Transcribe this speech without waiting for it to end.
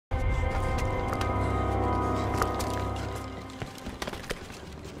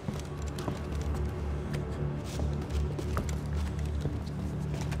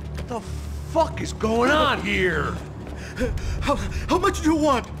fuck is going on here? How much do you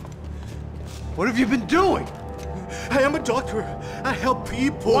want? What have you been doing? I am a doctor. I help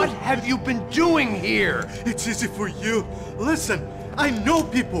people. What have you been doing here? It's easy for you. Listen, I know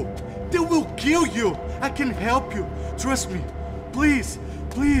people. They will kill you. I can help you. Trust me. Please,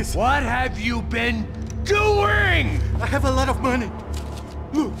 please. What have you been doing? I have a lot of money.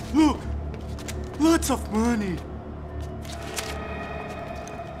 Look, look. Lots of money.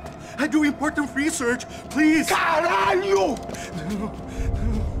 I do important research. Please. Caralho! No.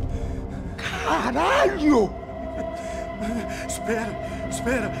 Caralho!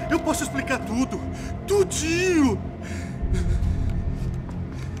 Espera. Eu posso explicar tudo. Tudinho.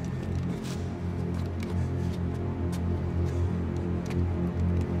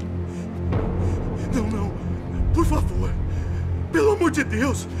 Não. Por favor. Pelo amor de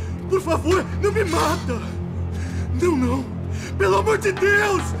Deus. Por favor, não me mata. Não. Pelo amor de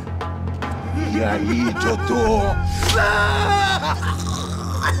Deus. E aí, doutor?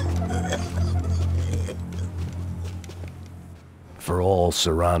 For all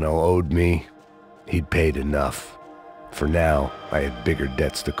Serrano owed me, he'd paid enough. For now, I had bigger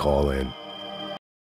debts to call in.